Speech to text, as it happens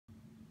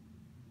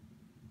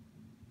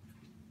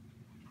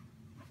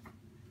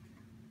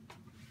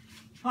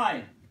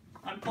Hi,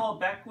 I'm Paul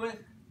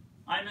Beckwith.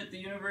 I'm at the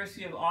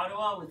University of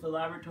Ottawa with the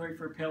Laboratory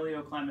for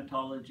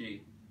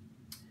Paleoclimatology.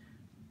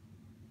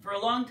 For a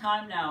long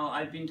time now,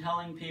 I've been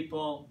telling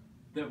people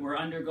that we're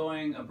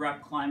undergoing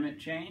abrupt climate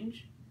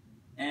change,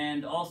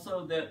 and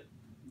also that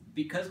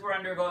because we're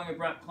undergoing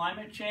abrupt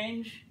climate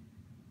change,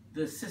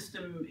 the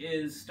system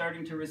is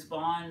starting to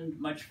respond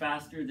much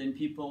faster than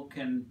people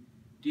can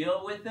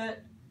deal with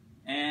it,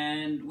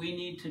 and we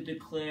need to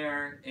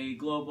declare a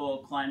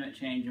global climate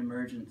change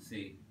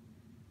emergency.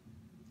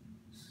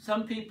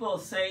 Some people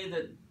say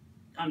that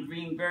I'm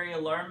being very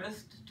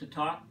alarmist to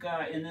talk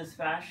in this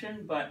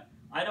fashion, but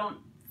I don't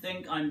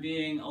think I'm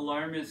being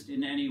alarmist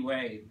in any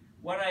way.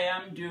 What I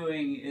am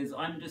doing is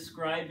I'm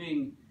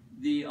describing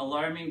the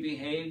alarming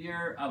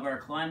behavior of our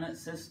climate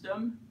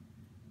system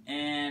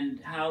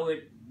and how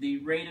the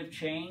rate of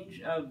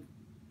change of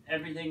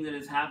everything that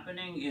is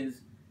happening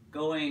is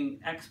going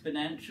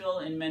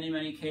exponential in many,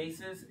 many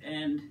cases,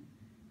 and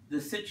the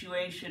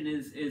situation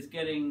is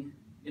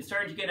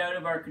starting to get out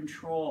of our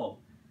control.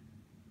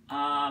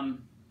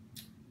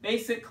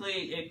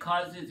 Basically, it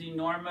causes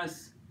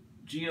enormous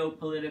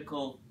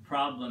geopolitical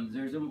problems.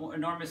 There's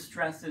enormous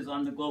stresses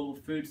on the global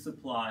food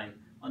supply,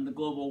 on the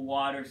global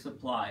water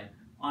supply,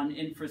 on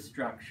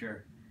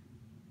infrastructure.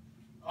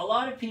 A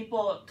lot of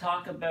people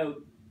talk about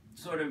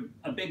sort of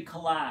a big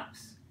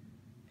collapse,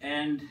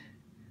 and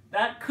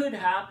that could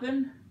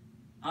happen.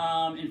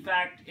 In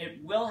fact,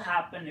 it will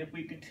happen if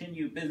we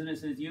continue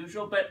business as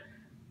usual, but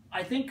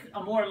I think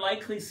a more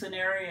likely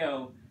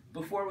scenario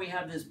before we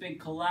have this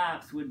big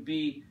collapse would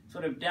be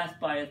sort of death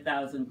by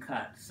 1,000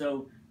 cuts.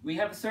 So we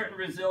have a certain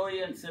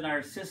resilience in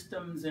our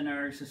systems, in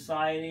our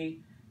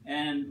society,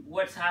 and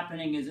what's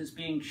happening is it's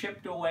being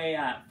chipped away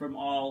at from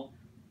all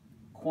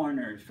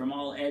corners, from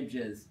all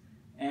edges.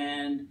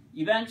 And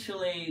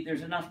eventually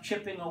there's enough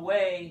chipping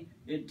away,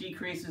 it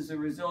decreases the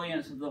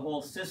resilience of the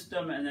whole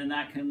system, and then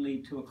that can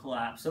lead to a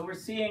collapse. So we're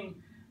seeing,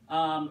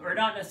 or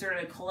not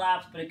necessarily a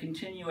collapse, but a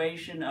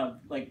continuation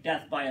of like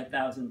death by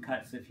 1,000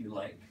 cuts, if you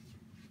like.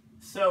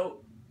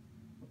 So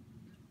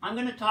I'm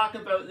going to talk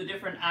about the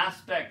different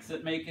aspects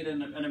that make it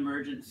an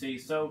emergency.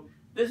 So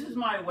this is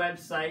my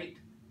website,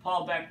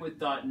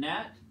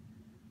 paulbeckwith.net.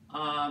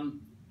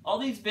 All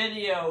these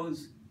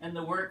videos and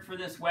the work for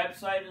this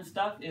website and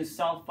stuff is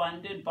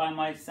self-funded by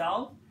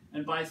myself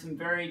and by some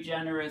very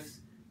generous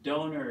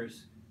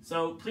donors.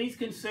 So please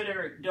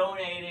consider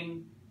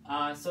donating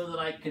so that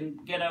I can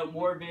get out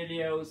more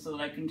videos, so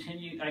that I can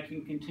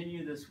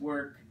continue this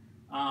work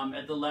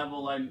at the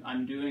level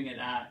I'm doing it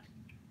at.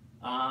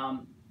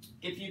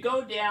 If you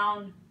go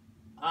down,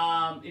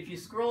 if you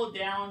scroll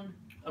down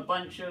a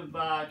bunch of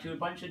to a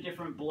bunch of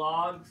different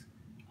blogs,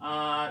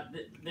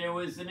 there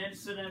was an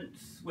incident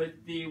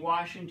with the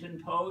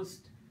Washington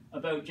Post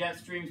about jet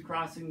streams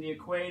crossing the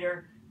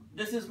equator.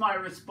 This is my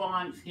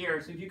response here.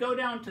 So if you go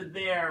down to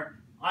there,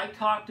 I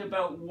talked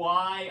about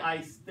why I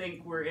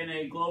think we're in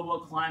a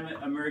global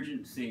climate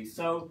emergency.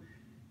 So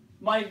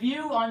my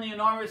view on the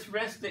enormous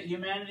risk that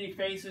humanity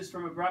faces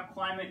from abrupt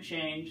climate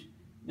change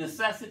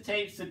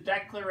necessitates the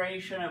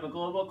declaration of a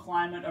global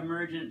climate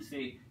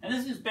emergency. And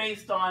this is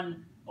based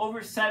on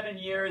over 7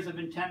 years of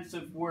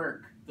intensive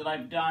work that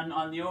I've done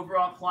on the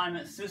overall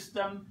climate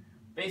system,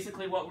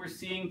 basically what we're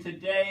seeing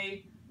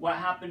today, what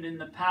happened in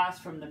the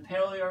past from the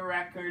paleo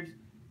record,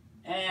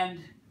 and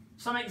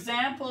some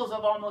examples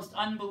of almost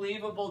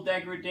unbelievable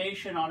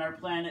degradation on our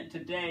planet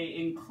today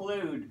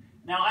include,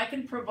 now I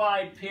can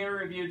provide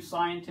peer-reviewed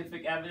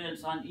scientific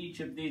evidence on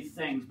each of these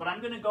things, but I'm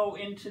going to go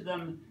into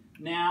them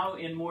now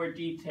in more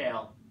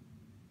detail.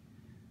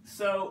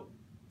 So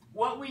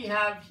what we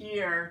have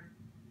here,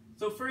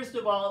 so first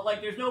of all,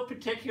 like there's no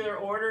particular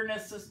order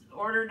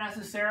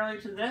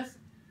necessarily to this,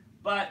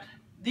 but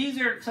these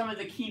are some of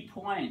the key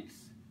points.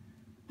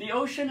 The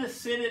ocean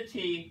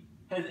acidity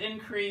has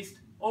increased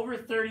over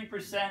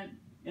 30%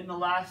 in the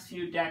last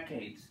few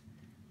decades.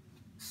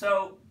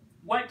 So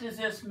what does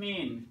this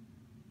mean?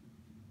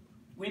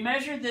 We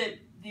measured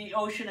the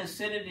ocean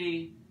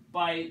acidity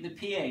by the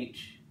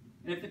pH.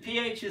 And if the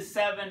pH is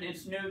 7,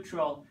 it's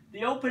neutral.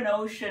 The open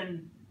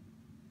ocean,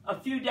 a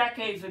few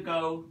decades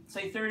ago,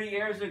 say 30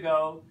 years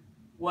ago,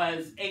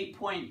 was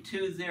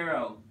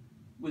 8.20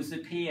 was the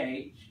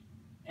pH,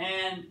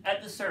 and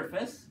at the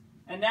surface.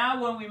 And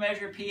now when we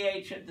measure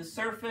pH at the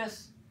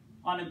surface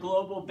on a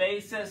global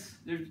basis,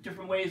 there's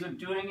different ways of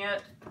doing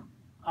it,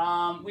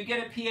 we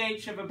get a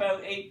pH of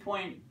about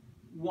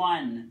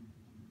 8.1.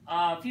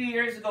 A few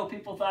years ago,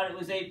 people thought it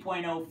was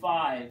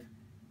 8.05.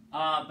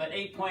 But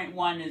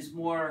 8.1 is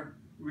more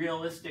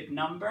realistic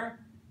number.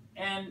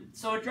 And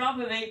so a drop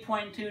of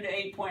 8.2 to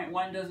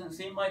 8.1 doesn't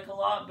seem like a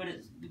lot, but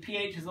the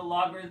pH is a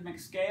logarithmic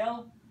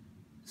scale.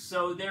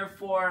 So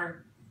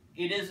therefore,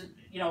 it is,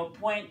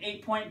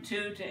 8.2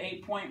 to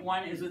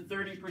 8.1 is a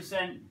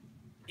 30%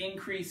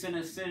 increase in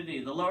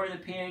acidity. The lower the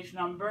pH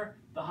number,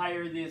 the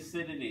higher the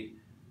acidity.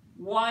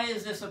 Why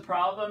is this a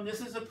problem?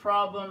 This is a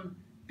problem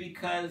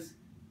because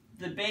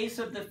the base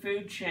of the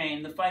food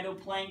chain, the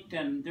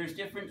phytoplankton, there's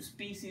different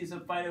species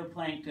of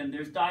phytoplankton.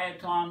 There's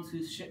diatoms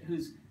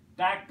whose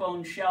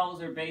backbone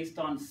shells are based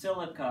on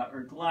silica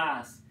or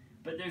glass,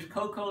 but there's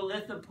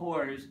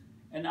coccolithopores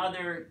and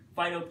other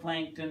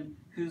phytoplankton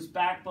whose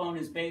backbone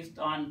is based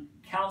on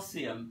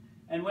calcium.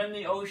 And when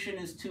the ocean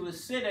is too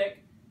acidic,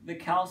 the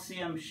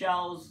calcium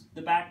shells,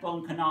 the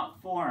backbone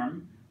cannot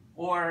form,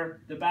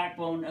 or the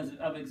backbone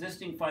of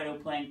existing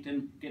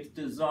phytoplankton gets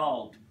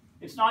dissolved.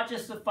 It's not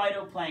just the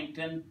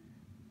phytoplankton,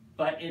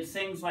 but it's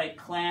things like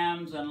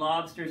clams and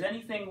lobsters.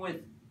 Anything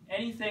with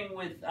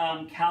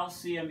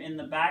calcium in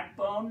the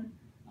backbone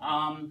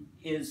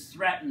is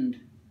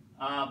threatened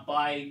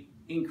by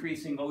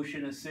increasing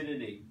ocean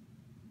acidity.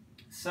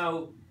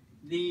 So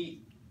if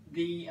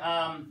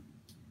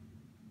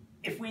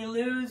we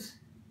lose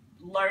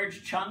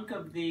large chunk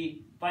of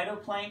the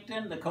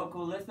phytoplankton, the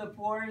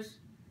coccolithopores,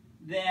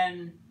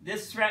 then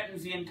this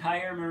threatens the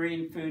entire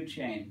marine food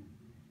chain.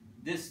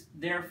 This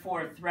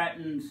therefore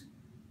threatens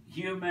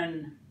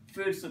human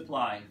food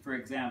supply, for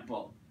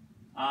example.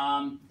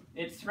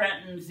 It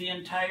threatens the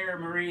entire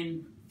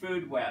marine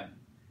food web.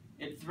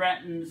 It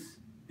threatens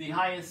the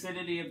high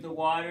acidity of the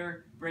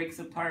water, breaks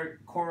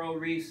apart coral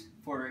reefs,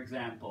 for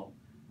example.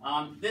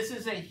 This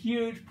is a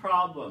huge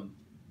problem.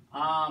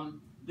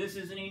 This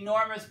is an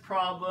enormous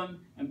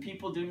problem, and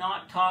people do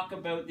not talk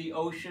about the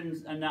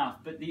oceans enough.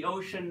 But the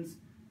oceans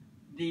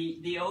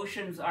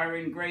are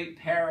in great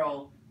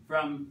peril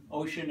from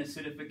ocean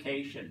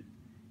acidification.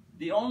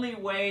 The only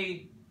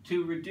way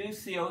to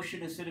reduce the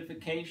ocean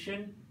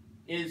acidification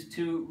is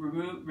to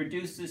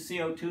reduce the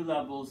CO2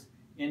 levels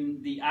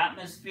in the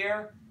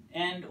atmosphere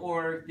and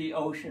or the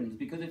oceans,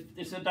 because if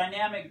it's a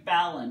dynamic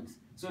balance.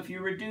 So if you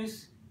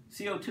reduce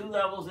CO2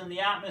 levels in the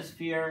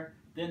atmosphere,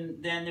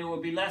 then there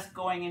will be less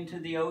going into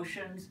the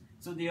oceans,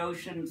 so the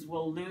oceans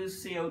will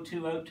lose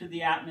CO2 out to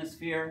the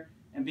atmosphere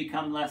and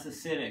become less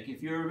acidic.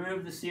 If you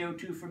remove the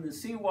CO2 from the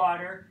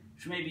seawater,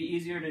 which may be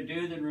easier to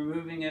do than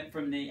removing it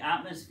from the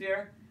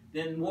atmosphere,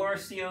 then more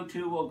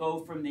CO2 will go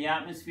from the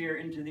atmosphere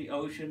into the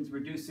oceans,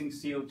 reducing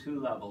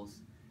CO2 levels.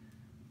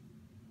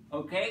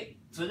 Okay,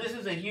 so this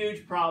is a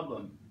huge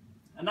problem.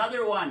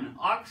 Another one,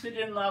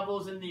 oxygen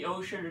levels in the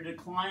ocean are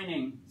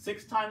declining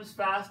 6 times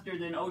faster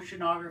than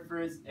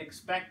oceanographers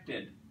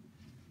expected.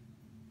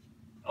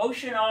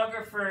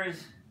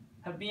 Oceanographers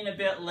have been a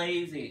bit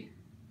lazy,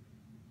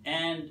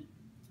 and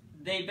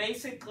they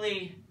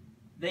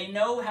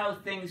know how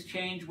things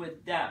change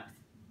with depth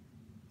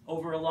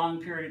over a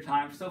long period of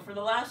time. So for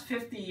the last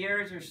 50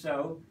 years or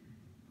so,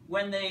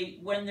 when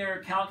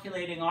they're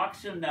calculating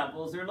oxygen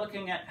levels, they're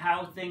looking at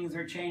how things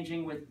are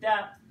changing with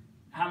depth,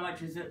 how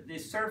much is at the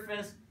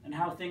surface, and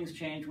how things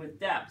change with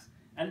depth.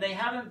 And they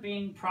haven't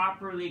been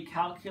properly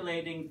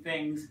calculating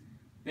things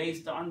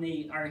based on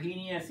the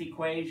Arrhenius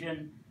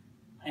equation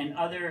and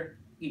other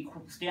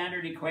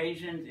standard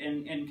equations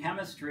in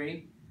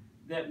chemistry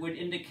that would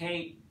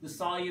indicate the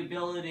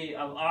solubility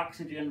of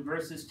oxygen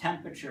versus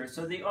temperature.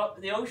 So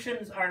the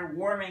oceans are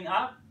warming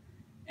up,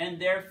 and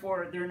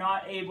therefore they're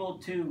not able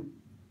to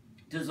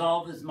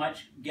dissolve as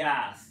much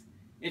gas.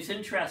 It's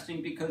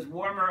interesting because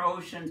warmer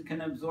oceans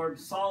can absorb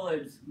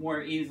solids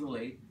more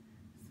easily,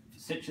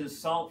 such as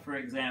salt, for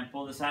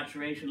example. The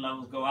saturation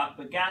levels go up,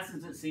 but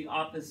gases, it's the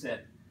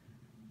opposite.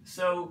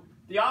 So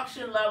the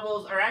oxygen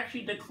levels are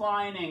actually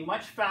declining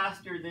much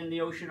faster than the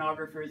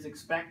oceanographers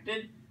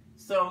expected.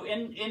 So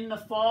in the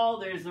fall,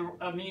 there's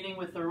a meeting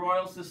with the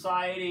Royal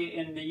Society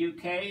in the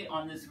UK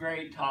on this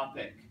very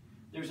topic.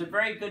 There's a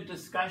very good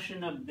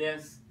discussion of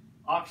this,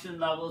 oxygen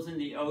levels in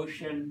the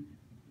ocean,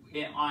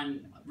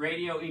 on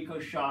Radio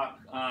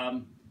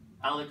EcoShock.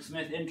 Alex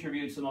Smith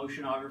interviewed some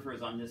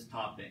oceanographers on this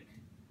topic.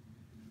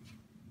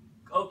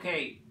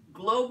 Okay,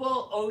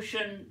 global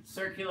ocean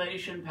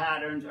circulation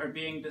patterns are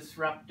being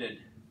disrupted.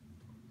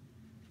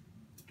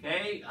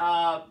 Okay,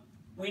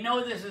 we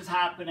know this is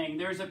happening.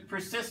 There's a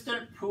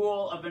persistent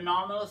pool of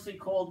anomalously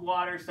cold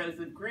water south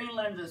of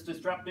Greenland that's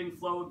disrupting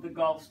flow of the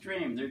Gulf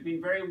Stream. There's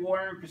been very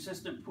warm and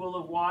persistent pool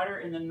of water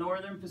in the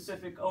northern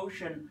Pacific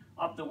Ocean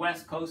off the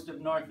west coast of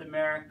North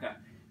America.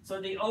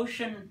 So the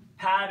ocean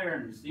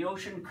patterns, the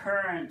ocean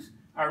currents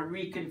are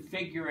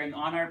reconfiguring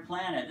on our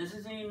planet. This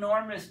is an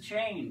enormous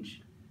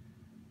change.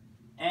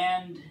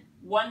 And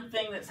one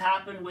thing that's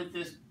happened with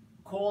this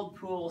cold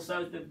pool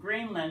south of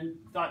Greenland,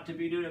 thought to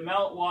be due to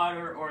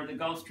meltwater, or the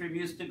Gulf Stream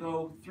used to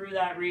go through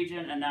that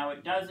region and now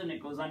it doesn't,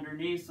 it goes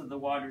underneath, so the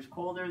water's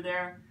colder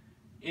there,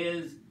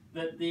 is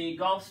that the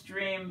Gulf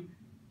Stream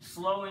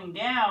slowing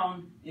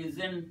down is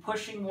then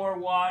pushing more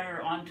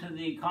water onto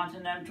the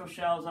continental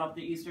shelves off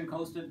the eastern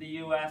coast of the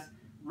US,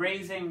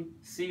 raising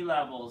sea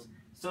levels.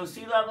 So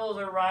sea levels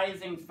are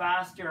rising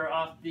faster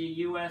off the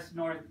US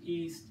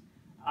Northeast,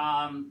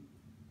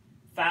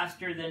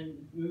 faster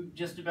than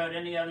just about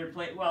any other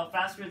place, well,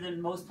 faster than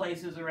most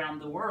places around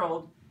the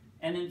world.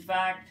 And in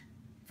fact,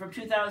 from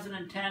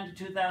 2010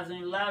 to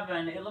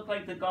 2011, it looked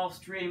like the Gulf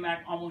Stream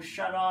almost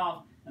shut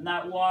off, and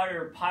that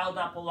water piled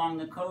up along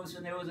the coast,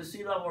 and there was a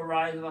sea level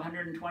rise of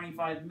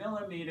 125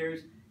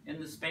 millimeters in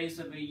the space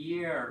of a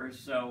year or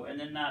so, and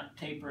then that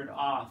tapered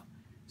off.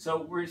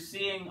 So we're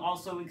seeing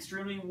also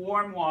extremely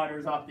warm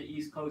waters off the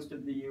east coast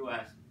of the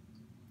US.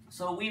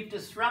 So we've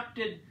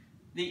disrupted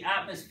the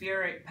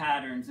atmospheric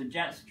patterns, the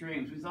jet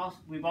streams.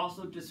 We've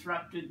also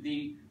disrupted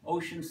the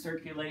ocean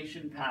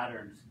circulation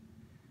patterns.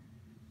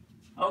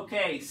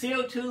 Okay,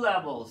 CO2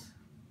 levels.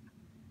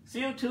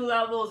 CO2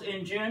 levels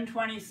in June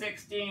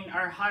 2016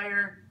 are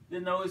higher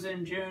than those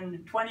in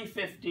June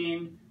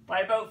 2015 by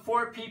about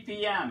 4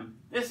 ppm.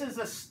 This is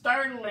a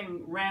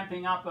startling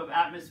ramping up of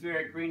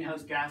atmospheric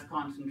greenhouse gas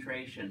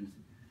concentrations.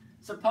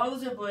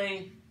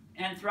 Supposedly,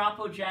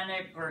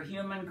 anthropogenic or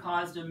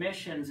human-caused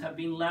emissions have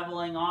been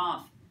leveling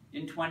off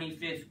in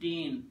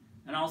 2015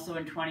 and also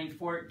in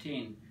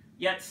 2014.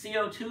 Yet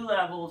CO2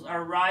 levels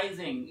are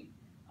rising.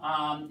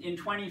 In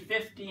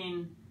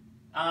 2015,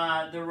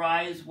 the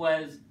rise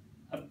was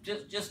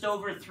just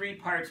over 3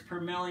 parts per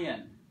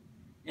million.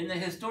 In the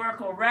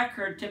historical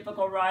record,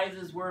 typical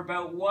rises were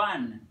about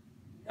 1,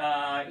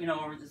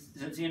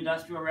 since the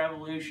Industrial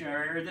Revolution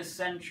or this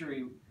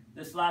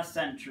last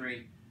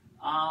century.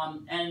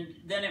 And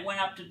then it went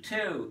up to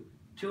 2,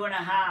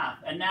 2.5,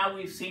 and now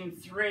we've seen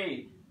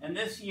 3. And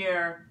this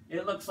year,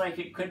 it looks like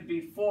it could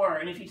be 4.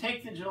 And if you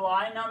take the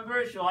July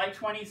numbers, July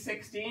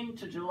 2016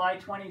 to July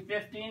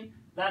 2015,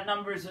 that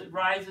number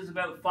rises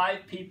about 5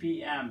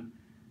 ppm.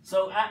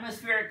 So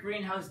atmospheric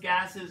greenhouse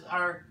gases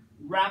are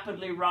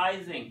rapidly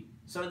rising.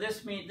 So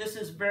this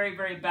is very,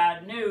 very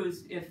bad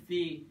news if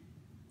the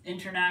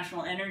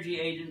International Energy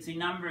Agency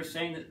numbers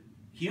saying that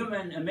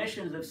human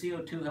emissions of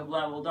CO2 have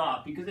leveled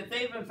off. Because if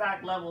they've in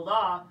fact leveled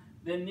off,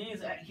 then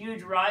these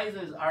huge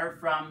rises are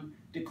from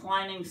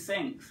declining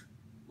sinks,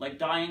 like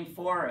dying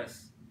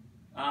forests,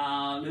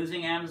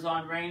 losing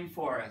Amazon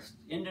rainforest,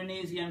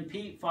 Indonesian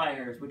peat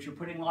fires, which are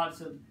putting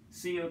lots of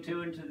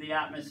CO2 into the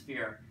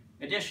atmosphere,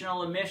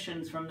 additional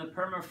emissions from the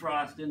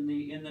permafrost in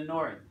the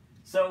north.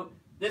 So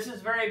this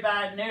is very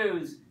bad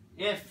news.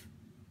 It's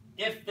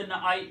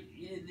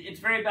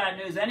very bad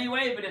news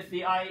anyway, but if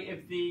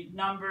the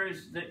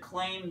numbers that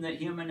claim that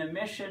human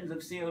emissions of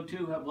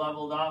CO2 have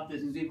leveled off,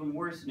 this is even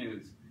worse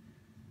news.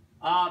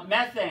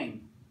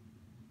 Methane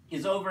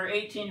is over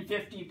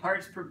 1850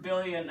 parts per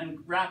billion and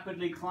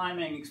rapidly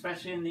climbing,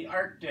 especially in the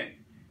Arctic.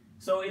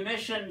 So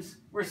emissions,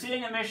 we're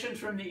seeing emissions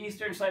from the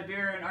eastern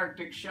Siberian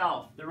Arctic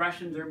shelf. The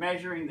Russians are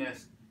measuring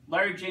this.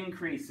 Large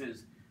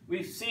increases.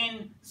 We've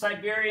seen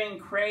Siberian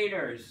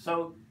craters.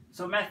 So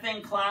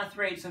methane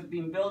clathrates have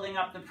been building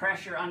up the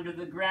pressure under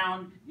the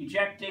ground,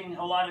 ejecting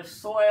a lot of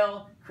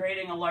soil,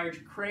 creating a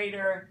large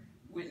crater.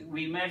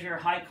 We measure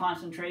high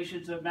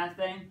concentrations of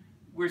methane.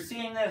 We're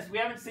seeing this, we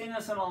haven't seen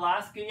this in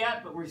Alaska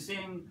yet, but we're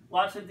seeing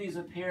lots of these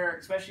appear,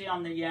 especially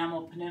on the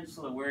Yamal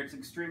Peninsula, where it's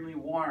extremely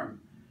warm.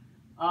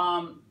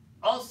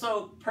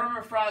 Also,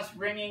 permafrost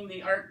ringing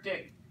the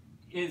Arctic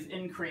is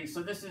increased.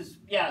 So this is,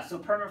 so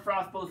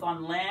permafrost both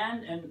on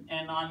land and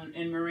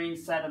in marine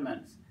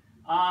sediments.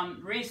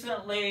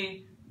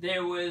 Recently,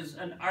 there was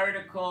an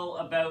article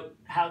about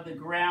how the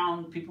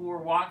ground, people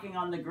were walking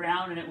on the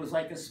ground and it was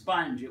like a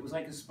sponge. It was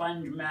like a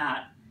sponge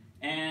mat.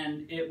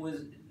 And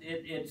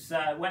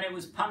when it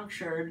was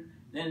punctured,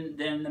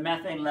 then the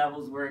methane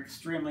levels were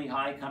extremely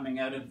high coming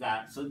out of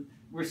that. So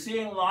we're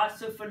seeing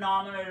lots of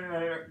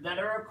phenomena that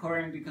are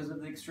occurring because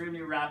of the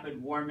extremely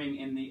rapid warming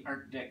in the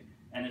Arctic,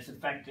 and it's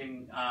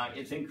affecting,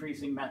 it's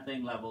increasing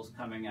methane levels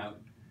coming out.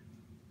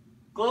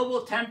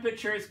 Global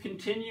temperatures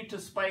continue to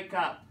spike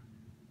up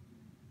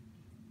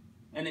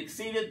and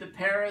exceeded the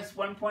Paris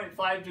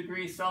 1.5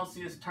 degrees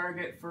Celsius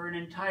target for an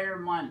entire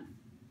month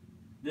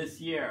this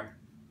year.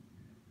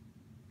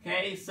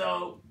 Okay,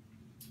 so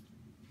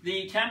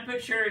the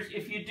temperatures,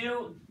 if you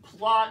do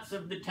plots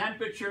of the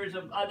temperatures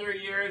of other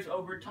years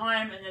over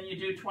time, and then you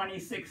do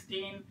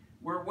 2016,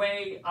 we're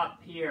way up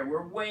here.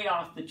 We're way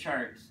off the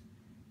charts.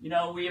 You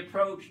know, we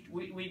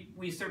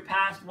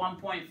surpassed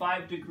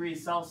 1.5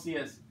 degrees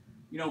Celsius,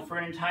 you know, for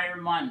an entire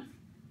month.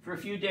 For a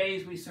few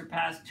days, we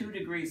surpassed 2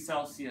 degrees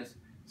Celsius.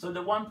 So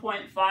the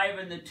 1.5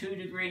 and the 2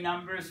 degree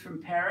numbers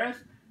from Paris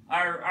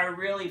are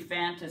really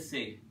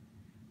fantasy.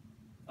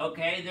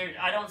 Okay,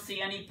 I don't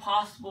see any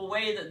possible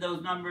way that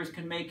those numbers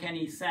can make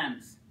any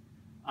sense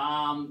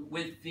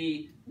with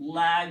the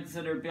lags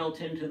that are built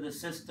into the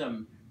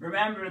system.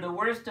 Remember, the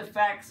worst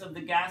effects of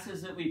the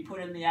gases that we put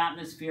in the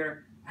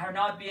atmosphere are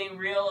not being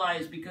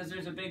realized because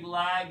there's a big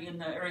lag in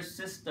the Earth's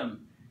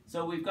system.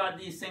 So we've got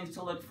these things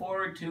to look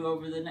forward to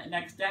over the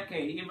next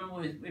decade,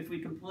 even if we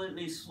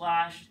completely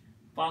slashed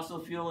fossil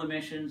fuel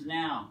emissions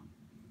now.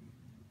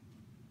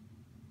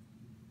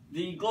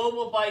 The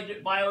global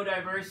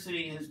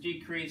biodiversity has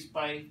decreased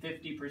by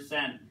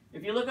 50%.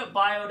 If you look at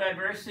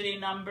biodiversity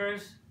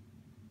numbers,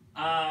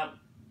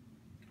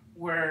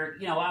 where,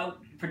 you know,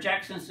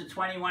 projections to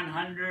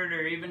 2100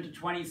 or even to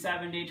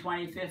 2070,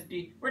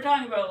 2050, we're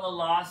talking about a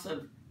loss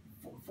of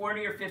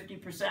 40 or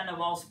 50%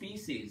 of all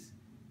species.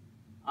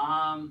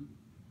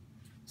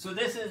 So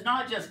this is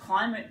not just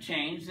climate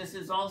change, this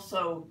is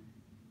also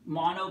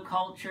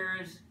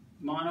monocultures,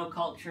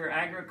 monoculture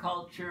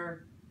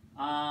agriculture,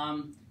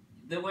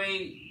 the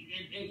way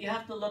you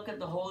have to look at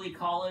the whole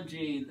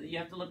ecology, you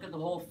have to look at the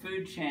whole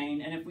food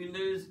chain, and if we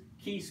lose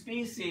key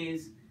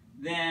species,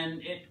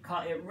 then it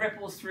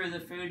ripples through the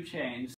food chain.